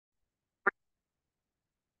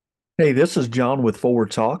Hey, this is John with Forward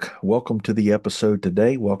Talk. Welcome to the episode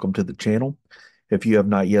today. Welcome to the channel. If you have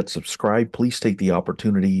not yet subscribed, please take the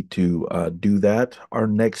opportunity to do that. Our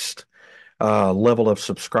next level of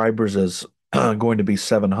subscribers is going to be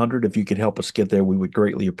 700. If you could help us get there, we would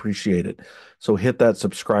greatly appreciate it. So hit that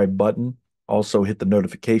subscribe button. Also hit the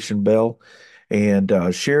notification bell and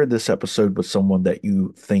share this episode with someone that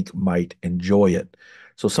you think might enjoy it.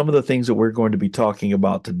 So some of the things that we're going to be talking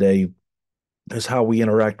about today is how we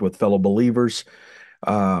interact with fellow believers.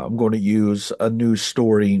 I'm going to use a news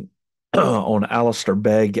story on Alistair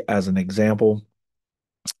Begg as an example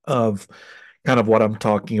of kind of what I'm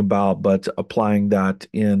talking about, but applying that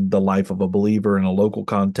in the life of a believer in a local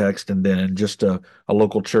context, and then in just a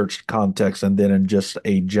local church context, and then in just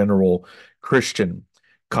a general Christian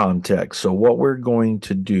context. So, what we're going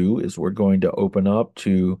to do is we're going to open up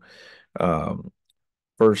to um,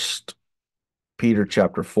 First Peter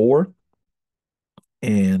chapter 4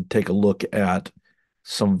 and take a look at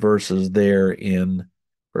some verses there in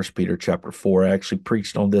First Peter chapter 4. I actually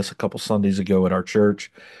preached on this a couple Sundays ago at our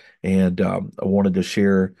church, and I wanted to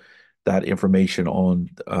share that information on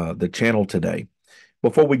the channel today.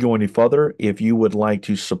 Before we go any further, if you would like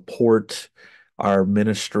to support our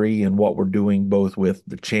ministry and what we're doing, both with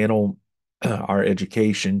the channel, our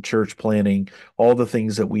education, church planning, all the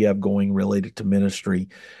things that we have going related to ministry,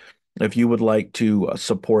 if you would like to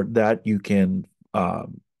support that, you can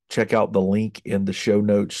check out the link in the show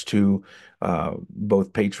notes to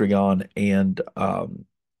both Patreon and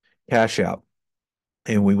Cash App.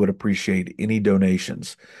 And we would appreciate any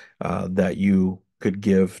donations that you could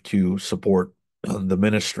give to support the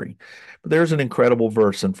ministry. But there's an incredible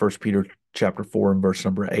verse in First Peter chapter 4 and verse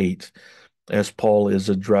number 8, as Paul is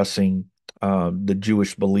addressing the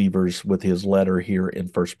Jewish believers with his letter here in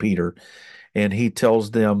First Peter, and he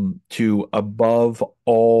tells them to, above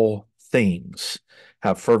all things,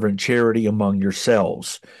 have fervent charity among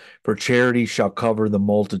yourselves, for charity shall cover the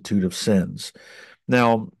multitude of sins.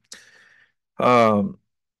 Now, um,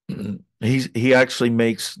 he actually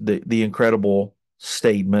makes the incredible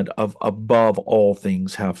statement of above all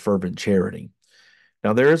things have fervent charity.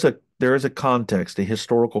 Now, there is a context, a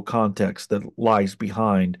historical context that lies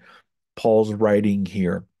behind Paul's writing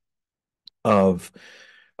here of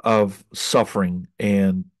suffering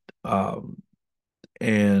um,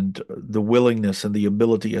 and the willingness and the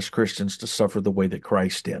ability as Christians to suffer the way that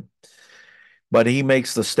Christ did. But he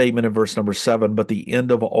makes the statement in verse number 7, but the end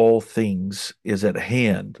of all things is at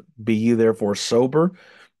hand. Be ye therefore sober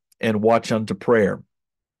and watch unto prayer.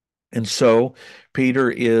 And so Peter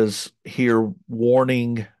is here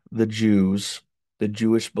warning the Jews, the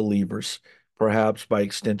Jewish believers, perhaps by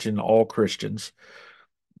extension, all Christians,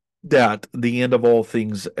 that the end of all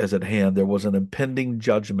things is at hand. There was an impending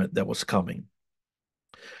judgment that was coming.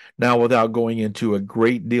 Now, without going into a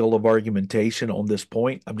great deal of argumentation on this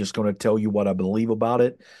point, I'm just going to tell you what I believe about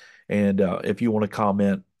it. And if you want to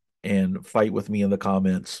comment and fight with me in the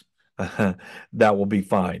comments, that will be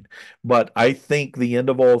fine. But I think the end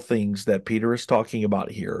of all things that Peter is talking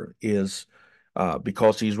about here is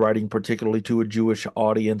because he's writing particularly to a Jewish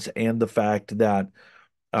audience, and the fact that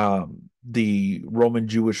the Roman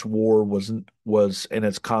Jewish War was in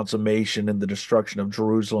its consummation and the destruction of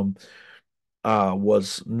Jerusalem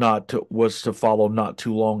was to follow not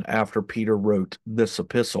too long after Peter wrote this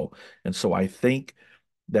epistle. And so I think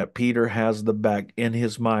that Peter has the back in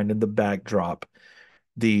his mind, in the backdrop,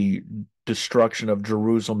 the destruction of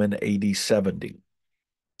Jerusalem in AD 70.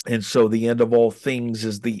 And so the end of all things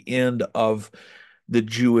is the end of the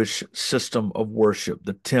Jewish system of worship,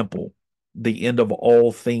 the temple, the end of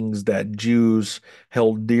all things that Jews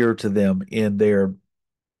held dear to them in their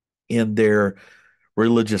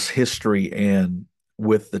religious history and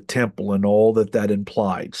with the temple and all that that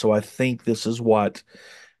implied. So I think this is what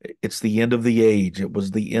it's the end of the age. It was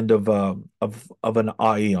the end of an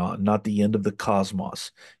ion, not the end of the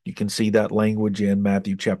cosmos. You can see that language in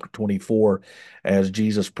Matthew chapter 24 as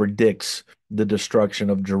Jesus predicts the destruction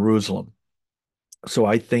of Jerusalem. So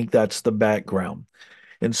I think that's the background.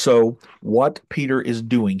 And so what Peter is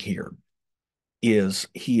doing here is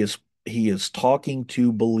he is talking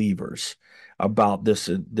to believers about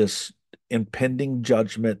this impending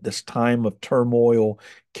judgment, this time of turmoil,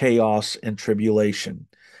 chaos, and tribulation.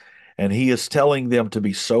 And he is telling them to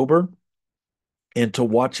be sober and to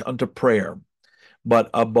watch unto prayer, but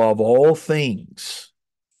above all things,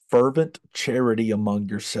 fervent charity among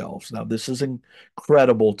yourselves. Now, this is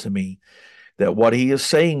incredible to me, that what he is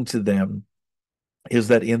saying to them is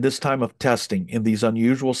that in this time of testing, in these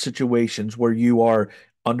unusual situations where you are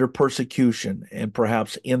under persecution and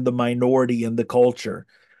perhaps in the minority in the culture,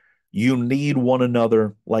 you need one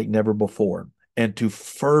another like never before. and to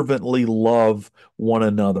fervently love one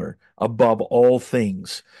another above all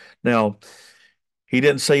things. Now, he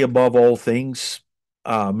didn't say above all things.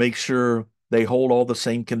 Make sure they hold all the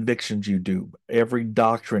same convictions you do, every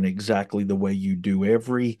doctrine exactly the way you do,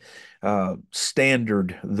 every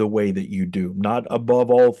standard the way that you do. Not above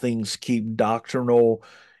all things keep doctrinal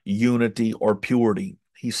unity or purity.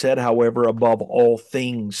 He said, however, above all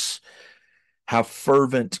things, have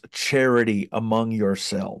fervent charity among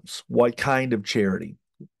yourselves. What kind of charity?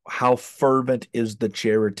 How fervent is the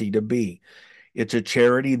charity to be? It's a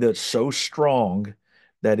charity that's so strong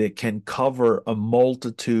that it can cover a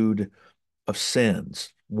multitude of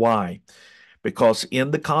sins. Why? Because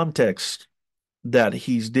in the context that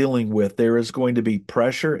he's dealing with, there is going to be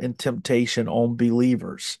pressure and temptation on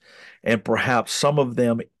believers. And perhaps some of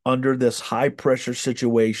them under this high pressure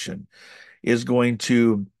situation is going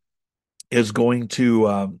to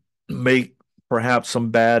make perhaps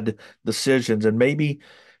some bad decisions, and maybe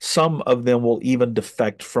some of them will even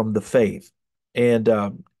defect from the faith. And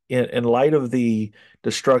in light of the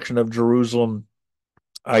destruction of Jerusalem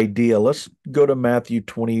idea, let's go to Matthew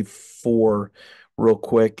 24 real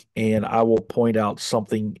quick, and I will point out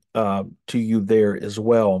something to you there as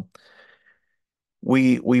well.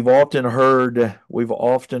 We've often heard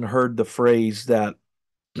the phrase that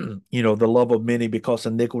the love of many, because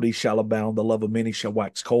iniquity shall abound, the love of many shall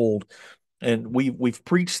wax cold. And we've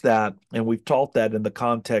preached that and we've taught that in the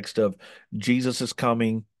context of Jesus is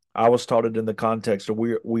coming. I was taught it in the context of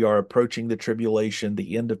we are approaching the tribulation,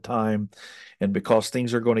 the end of time. And because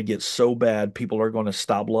things are going to get so bad, people are going to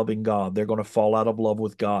stop loving God. They're going to fall out of love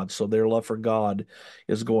with God. So their love for God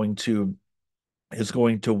is going to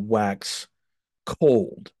wax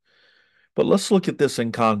cold. But let's look at this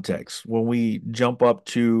in context. When we jump up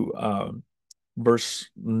to verse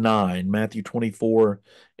 9, Matthew 24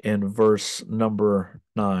 and verse number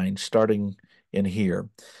 9, starting in here.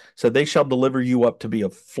 So they shall deliver you up to be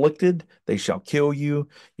afflicted, they shall kill you,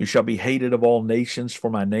 you shall be hated of all nations for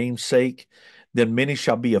my name's sake. Then many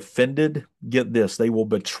shall be offended. Get this, they will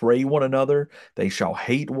betray one another, they shall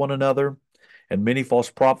hate one another, and many false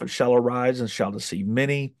prophets shall arise and shall deceive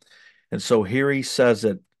many. And so here he says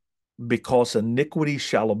it, because iniquity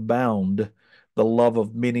shall abound, the love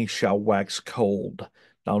of many shall wax cold.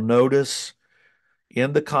 Now, notice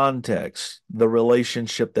in the context the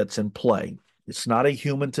relationship that's in play. It's not a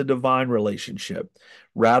human to divine relationship.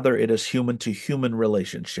 Rather, it is human to human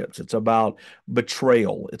relationships. It's about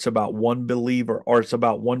betrayal. It's about one believer, or it's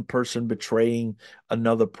about one person betraying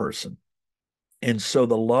another person. And so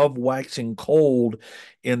the love waxing cold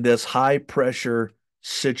in this high pressure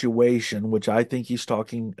situation, which I think he's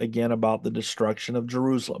talking again about the destruction of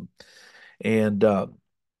Jerusalem. And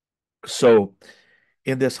so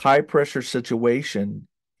in this high pressure situation,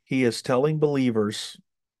 he is telling believers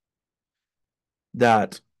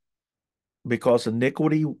that because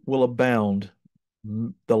iniquity will abound,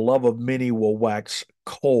 the love of many will wax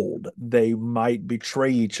cold. They might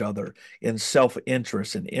betray each other in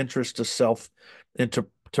self-interest and interest to self and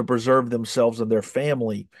to preserve themselves and their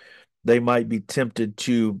family. They might be tempted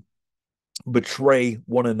to betray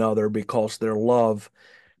one another because their love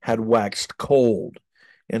had waxed cold.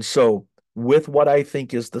 And so, with what I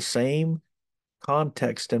think is the same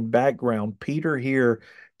context and background, Peter here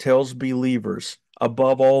tells believers,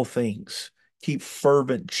 above all things, keep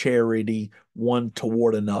fervent charity one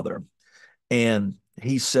toward another. And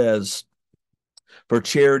he says, for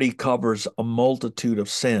charity covers a multitude of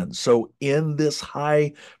sins. So, in this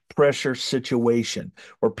high pressure situation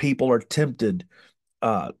where people are tempted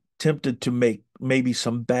to make maybe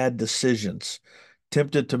some bad decisions,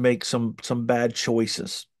 tempted to make some bad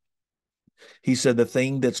choices. He said the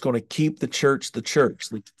thing that's going to keep the church,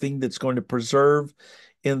 the thing that's going to preserve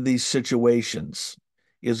in these situations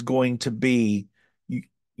is going to be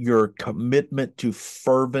your commitment to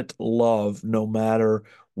fervent love, no matter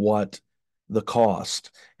what the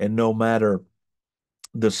cost and no matter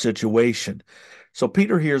the situation. So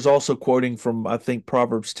Peter here is also quoting from, I think,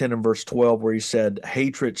 Proverbs 10 and verse 12, where he said,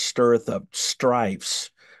 hatred stirreth up strifes,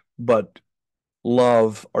 but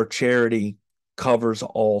love or charity covers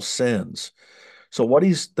all sins. So what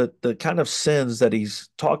he's the kind of sins that he's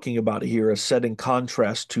talking about here is set in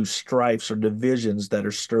contrast to strifes or divisions that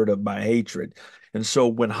are stirred up by hatred. And so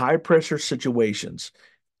when high pressure situations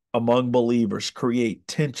among believers create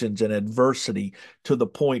tensions and adversity to the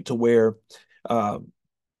point to where uh,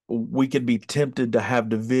 we could be tempted to have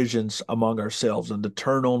divisions among ourselves and to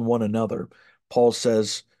turn on one another. Paul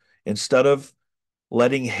says, instead of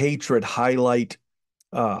letting hatred highlight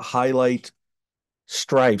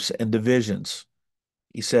strifes and divisions,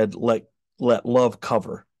 he said, let love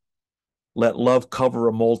cover. Let love cover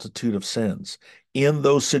a multitude of sins. In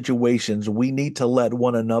those situations, we need to let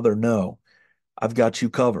one another know, I've got you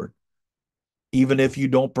covered. Even if you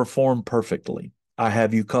don't perform perfectly, I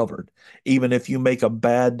have you covered. Even if you make a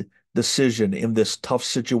bad decision in this tough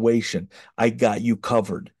situation, I got you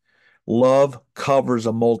covered. Love covers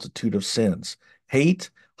a multitude of sins. Hate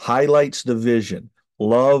highlights division.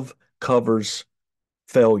 Love covers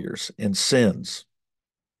failures and sins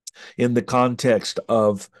in the context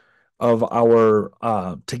of our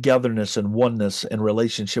togetherness and oneness and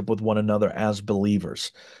relationship with one another as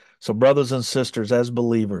believers. So, brothers and sisters, as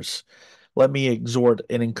believers, let me exhort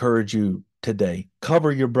and encourage you today.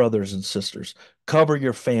 Cover your brothers and sisters. Cover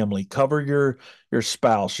your family. Cover your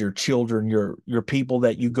spouse, your children, your people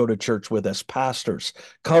that you go to church with as pastors.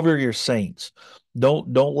 Cover your saints.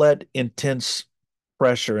 Don't let intense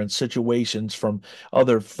pressure and situations from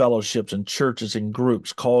other fellowships and churches and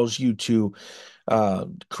groups cause you to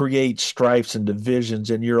create strifes and divisions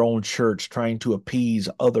in your own church, trying to appease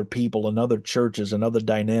other people and other churches and other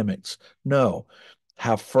dynamics. No,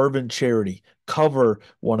 have fervent charity. Cover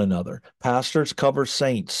one another. Pastors cover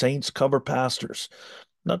saints. Saints cover pastors.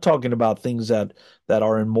 I'm not talking about things that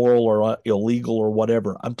are immoral or illegal or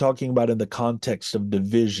whatever. I'm talking about in the context of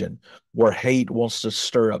division, where hate wants to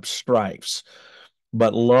stir up strifes.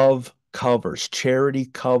 But love covers, charity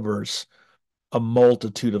covers a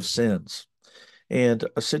multitude of sins. And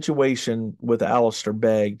a situation with Alistair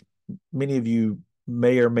Begg, many of you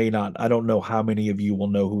may or may not, I don't know how many of you will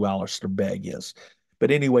know who Alistair Begg is.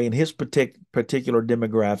 But anyway, in his particular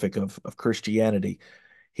demographic of Christianity,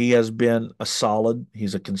 he has been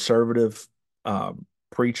he's a conservative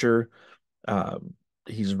preacher.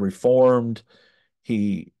 He's reformed.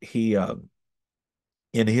 He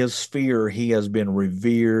in his sphere, he has been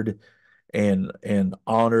revered and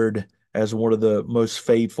honored as one of the most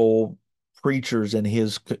faithful preachers in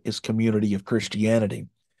his community of Christianity.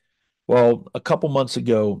 Well, a couple months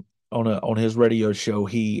ago on his radio show,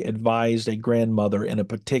 he advised a grandmother in a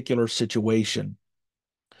particular situation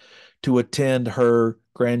to attend her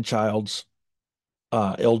grandchild's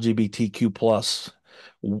LGBTQ plus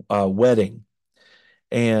wedding,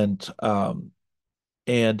 and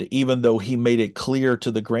and even though he made it clear to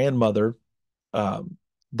the grandmother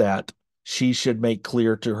that she should make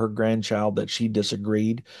clear to her grandchild that she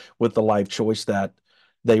disagreed with the life choice that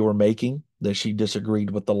they were making, that she disagreed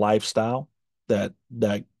with the lifestyle, that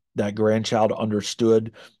grandchild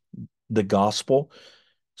understood the gospel.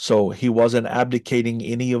 So he wasn't abdicating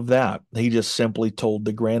any of that. He just simply told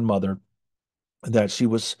the grandmother that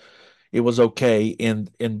it was okay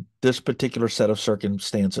in this particular set of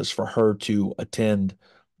circumstances for her to attend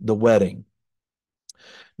the wedding.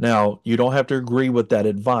 Now, you don't have to agree with that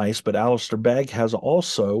advice, but Alistair Begg has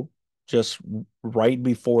also just right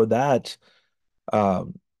before that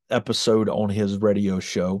um, episode on his radio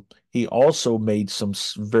show, he also made some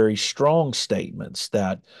very strong statements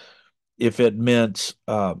that if it meant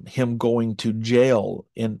him going to jail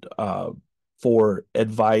for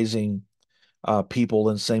advising people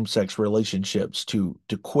in same-sex relationships to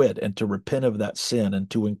quit and to repent of that sin and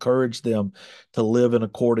to encourage them to live in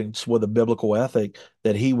accordance with a biblical ethic,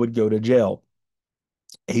 that he would go to jail.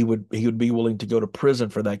 He would be willing to go to prison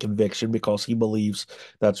for that conviction because he believes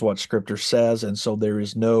that's what Scripture says, and so there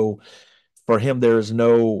is no for him there is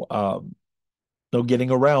no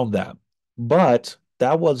getting around that. But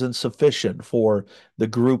that wasn't sufficient for the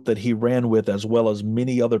group that he ran with, as well as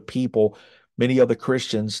many other people, many other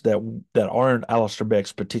Christians that aren't Alistair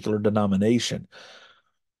Beck's particular denomination.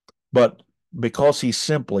 But because he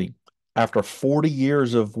simply, after 40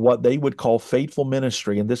 years of what they would call faithful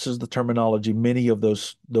ministry, and this is the terminology many of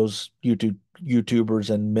those YouTubers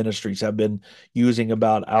and ministries have been using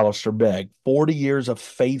about Alistair Begg, 40 years of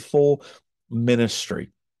faithful ministry.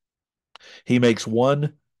 He makes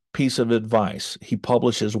one piece of advice. He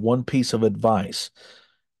publishes one piece of advice,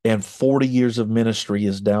 and 40 years of ministry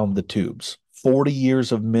is down the tubes. 40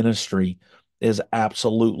 years of ministry is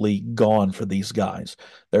absolutely gone for these guys.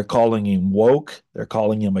 They're calling him woke. They're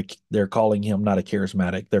calling him not a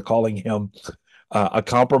charismatic. They're calling him a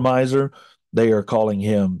compromiser. They are calling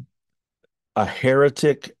him a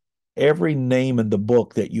heretic. Every name in the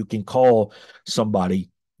book that you can call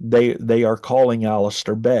somebody, they are calling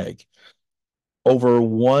Alistair Begg over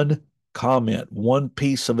one comment, one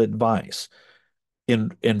piece of advice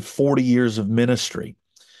in 40 years of ministry.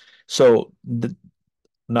 So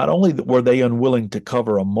not only were they unwilling to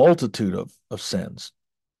cover a multitude of sins,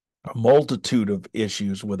 a multitude of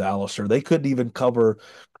issues with Alistair, they couldn't even cover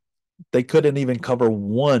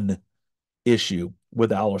one issue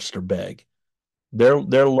with Alistair Begg. Their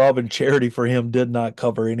love and charity for him did not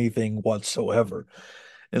cover anything whatsoever.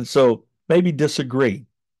 And so maybe disagree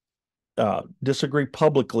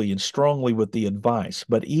publicly and strongly with the advice.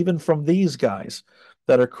 But even from these guys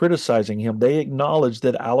that are criticizing him, they acknowledge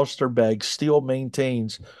that Alistair Begg still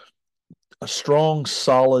maintains a strong,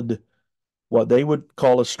 solid, what they would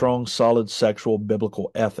call a strong, solid sexual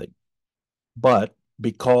biblical ethic. But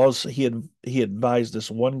because he advised this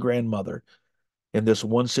one grandmother in this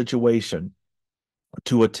one situation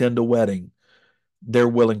to attend a wedding, they're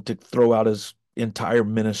willing to throw out his entire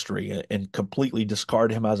ministry and completely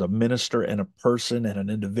discard him as a minister and a person and an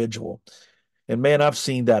individual. And man, I've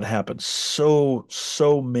seen that happen so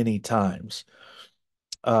many times,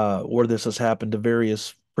 where this has happened to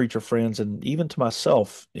various preacher friends and even to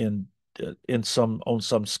myself in some on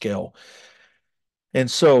some scale. And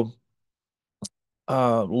so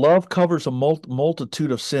love covers a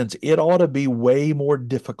multitude of sins. It ought to be way more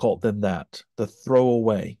difficult than that to throw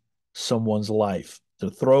away someone's life, to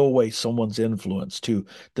throw away someone's influence, to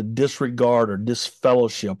disregard or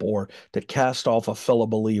disfellowship or to cast off a fellow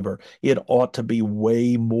believer. It ought to be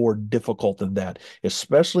way more difficult than that,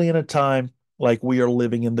 especially in a time like we are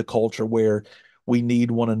living in the culture where we need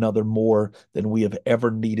one another more than we have ever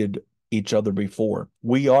needed each other before.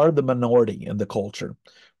 We are the minority in the culture.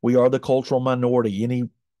 We are the cultural minority.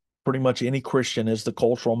 Pretty much any Christian is the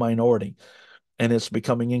cultural minority, and it's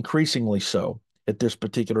becoming increasingly so at this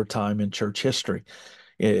particular time in church history,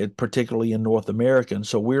 particularly in North America. And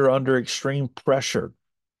so we're under extreme pressure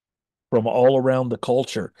from all around the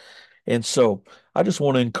culture. And so I just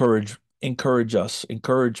want to encourage us,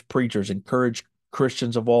 encourage preachers, encourage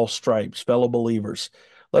Christians of all stripes, fellow believers.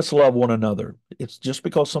 Let's love one another. It's just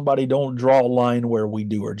because somebody don't draw a line where we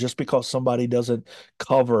do, or just because somebody doesn't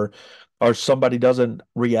cover or somebody doesn't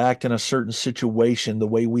react in a certain situation the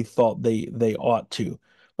way we thought they ought to.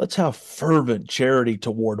 Let's have fervent charity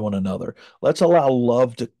toward one another. Let's allow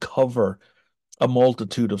love to cover a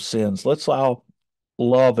multitude of sins. Let's allow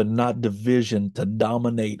love and not division to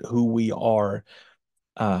dominate who we are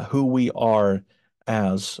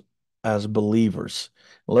as as believers.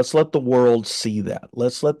 Let's let the world see that.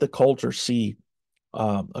 Let's let the culture see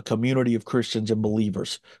a community of Christians and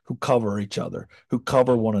believers who cover each other, who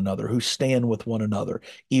cover one another, who stand with one another,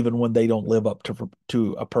 even when they don't live up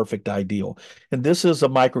to a perfect ideal. And this is a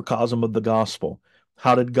microcosm of the gospel.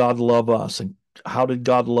 How did God love us? And how did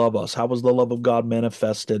God love us? How was the love of God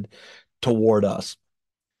manifested toward us?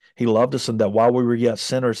 He loved us in that while we were yet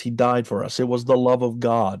sinners, he died for us. It was the love of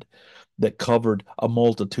God that covered a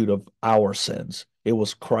multitude of our sins. It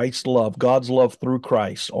was Christ's love, God's love through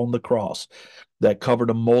Christ on the cross that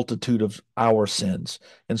covered a multitude of our sins.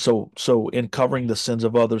 And so in covering the sins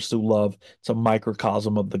of others through love, it's a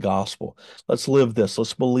microcosm of the gospel. Let's live this.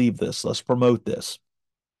 Let's believe this. Let's promote this.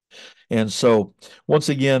 And so once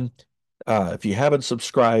again, if you haven't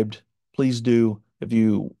subscribed, please do. If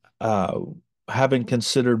you haven't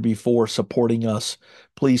considered before supporting us,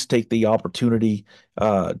 please take the opportunity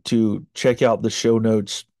to check out the show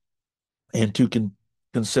notes and to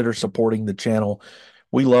consider supporting the channel.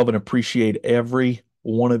 We love and appreciate every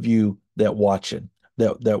one of you that are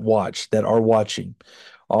watching.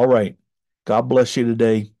 All right. God bless you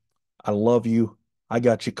today. I love you. I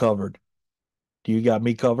got you covered. Do you got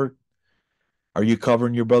me covered? Are you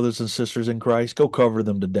covering your brothers and sisters in Christ? Go cover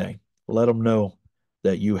them today. Let them know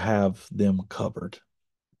that you have them covered.